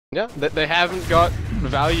Yeah, they haven't got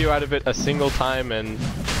value out of it a single time, and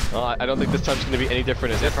I don't think this time's going to be any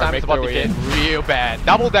different. As This time it's about to get real bad.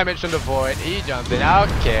 Double damage from the Void. He jumps in.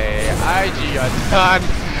 Okay, IG are done.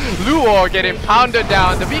 Luo getting pounded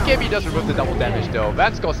down. The BKB does remove the double damage though.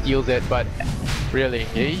 Vansko steals it, but really,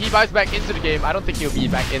 he buys back into the game. I don't think he'll be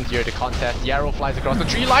back in here to contest. The arrow flies across the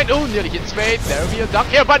tree line. Oh, nearly hits Fade. There will be a duck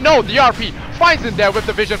here, but no, the RP finds him there with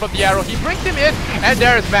the vision from the arrow. He brings him in, and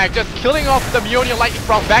there's Mag just killing off the Mjolnir Lightning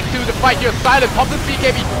Frog. Back to the fight here. Silent pops his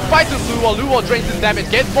BKB, fights with Luo. Luo drains his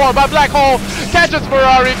damage, gets more, but Black Hole catches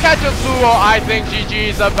Ferrari, catches Luo. I think GG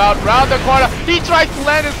is about round the corner. He tries to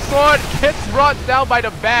land his sword, gets brought down by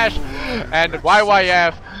the bash, and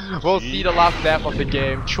YYF will see the last death of the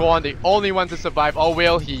game. Chuan, the only one to survive, or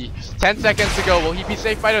will he? 10 seconds to go. Will he be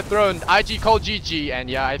saved by the throne? IG called GG, and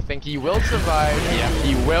yeah, I think he will survive. Yeah,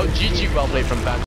 he will. GG, well played from Van.